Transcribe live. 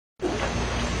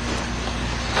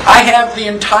I have the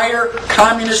entire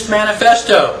Communist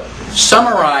Manifesto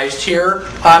summarized here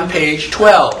on page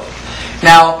 12.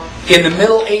 Now, in the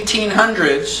middle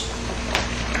 1800s,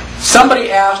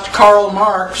 somebody asked Karl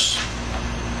Marx,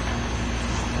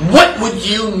 what would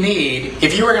you need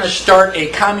if you were going to start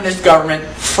a communist government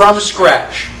from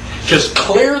scratch? Just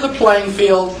clear the playing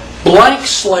field, blank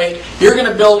slate, you're going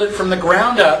to build it from the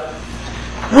ground up.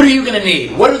 What are you going to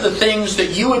need? What are the things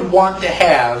that you would want to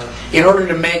have in order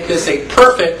to make this a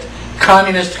perfect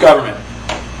communist government?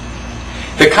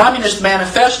 The Communist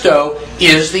Manifesto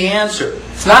is the answer.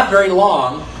 It's not very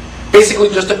long, basically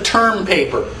just a term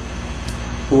paper.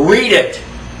 Read it.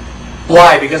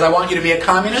 Why? Because I want you to be a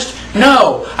communist?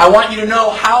 No. I want you to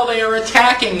know how they are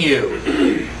attacking you.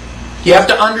 You have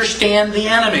to understand the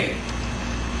enemy.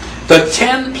 The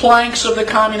 10 planks of the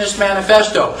Communist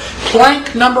Manifesto.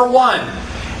 Plank number 1,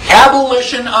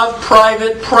 abolition of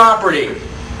private property.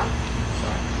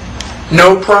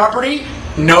 No property,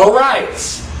 no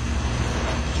rights.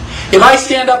 If I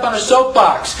stand up on a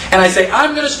soapbox and I say,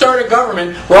 I'm going to start a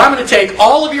government where I'm going to take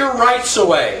all of your rights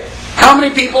away, how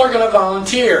many people are going to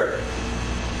volunteer?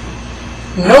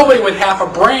 Nobody with half a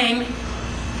brain.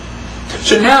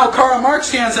 So now Karl Marx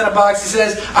stands on a box and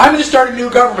says, I'm going to start a new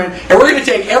government and we're going to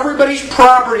take everybody's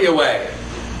property away.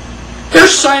 They're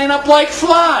signing up like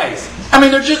flies. I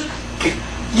mean, they're just,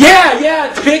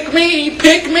 yeah, pick me.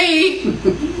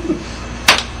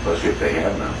 Especially if they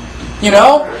have none. You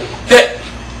know, that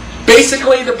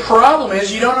basically the problem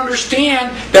is you don't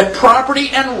understand that property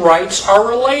and rights are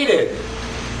related.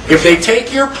 If they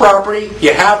take your property,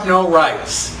 you have no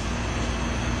rights.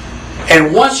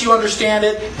 And once you understand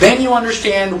it, then you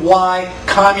understand why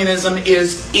communism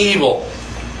is evil.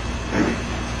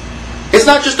 It's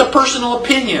not just a personal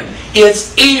opinion.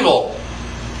 It's evil.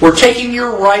 We're taking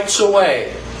your rights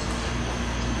away.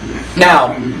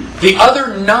 Now, the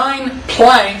other 9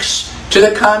 planks to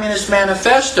the Communist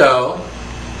Manifesto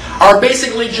are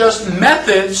basically just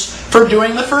methods for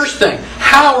doing the first thing.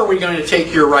 How are we going to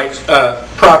take your rights,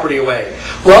 property away?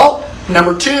 Well,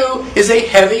 number 2 is a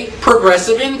heavy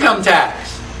progressive income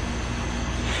tax.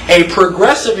 A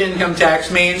progressive income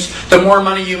tax means the more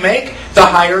money you make, the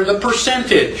higher the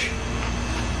percentage.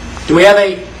 Do we have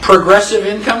a progressive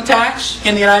income tax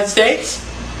in the United States?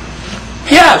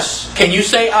 Yes. Can you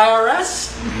say IRS?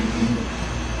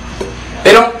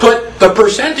 They don't put the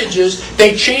percentages,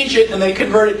 they change it and they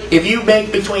convert it. If you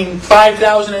make between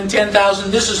 $5,000 and $10,000,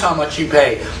 this is how much you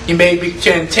pay. You make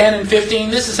between $10,000 and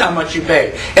 $15,000, this is how much you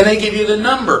pay. And they give you the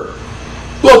number.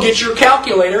 Well, get your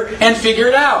calculator and figure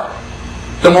it out.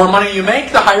 The more money you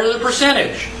make, the higher the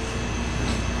percentage.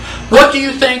 What do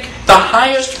you think the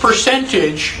highest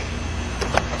percentage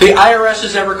the IRS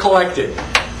has ever collected?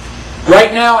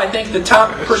 Right now, I think the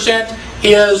top percent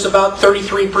is about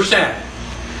 33%.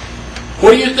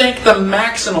 What do you think the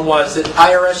maximum was that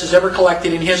IRS has ever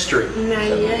collected in history?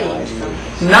 98.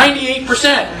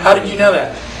 98%. How did you know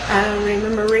that? I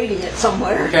remember reading it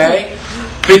somewhere. Okay.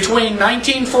 Between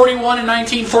 1941 and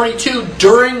 1942,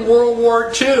 during World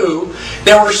War II,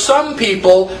 there were some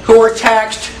people who were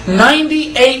taxed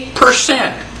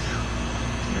 98%.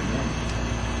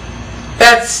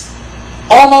 That's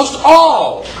almost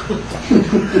all.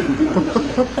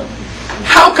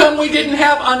 How come we didn't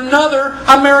have another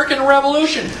American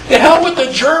Revolution? The hell with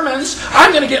the Germans.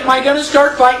 I'm going to get my gun and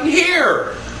start fighting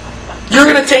here. You're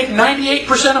going to take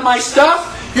 98% of my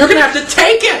stuff? You're going to have to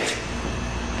take it.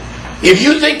 If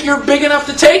you think you're big enough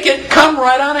to take it, come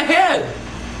right on ahead.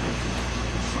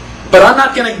 But I'm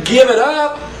not going to give it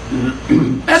up.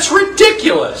 That's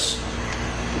ridiculous.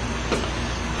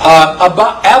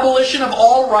 About abolition of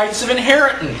all rights of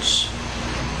inheritance.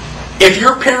 If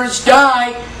your parents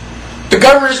die, the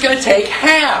government is going to take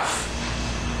half.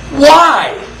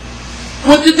 Why?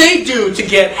 What did they do to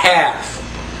get half?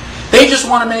 They just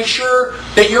want to make sure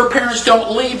that your parents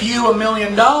don't leave you $1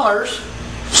 million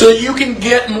so that you can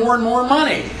get more and more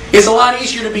money. It's a lot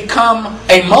easier to become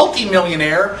a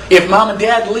multimillionaire if mom and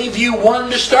dad leave you one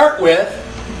to start with.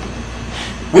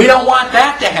 We don't want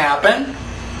that to happen.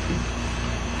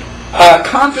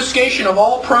 Confiscation of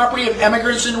all property of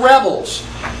immigrants and rebels.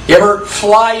 You ever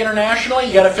fly internationally?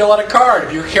 You got to fill out a card.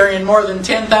 If you're carrying more than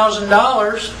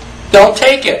 $10,000, they'll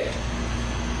take it.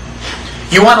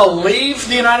 You want to leave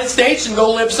the United States and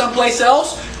go live someplace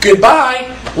else?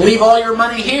 Goodbye. Leave all your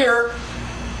money here.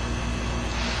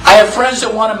 I have friends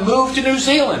that want to move to New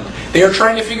Zealand. They are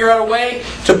trying to figure out a way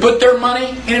to put their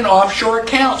money in an offshore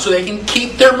account so they can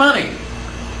keep their money.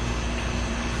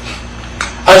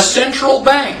 A central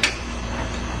bank.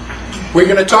 We're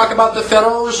going to talk about the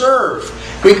Federal Reserve.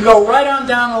 We can go right on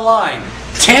down the line.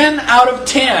 10 out of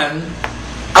 10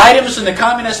 items in the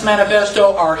Communist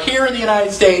Manifesto are here in the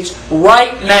United States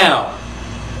right now.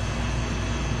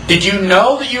 Did you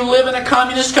know that you live in a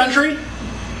communist country?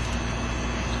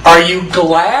 Are you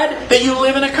glad that you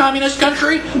live in a communist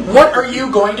country? What are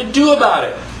you going to do about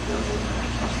it?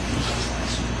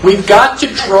 We've got to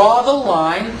draw the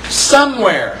line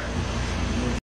somewhere.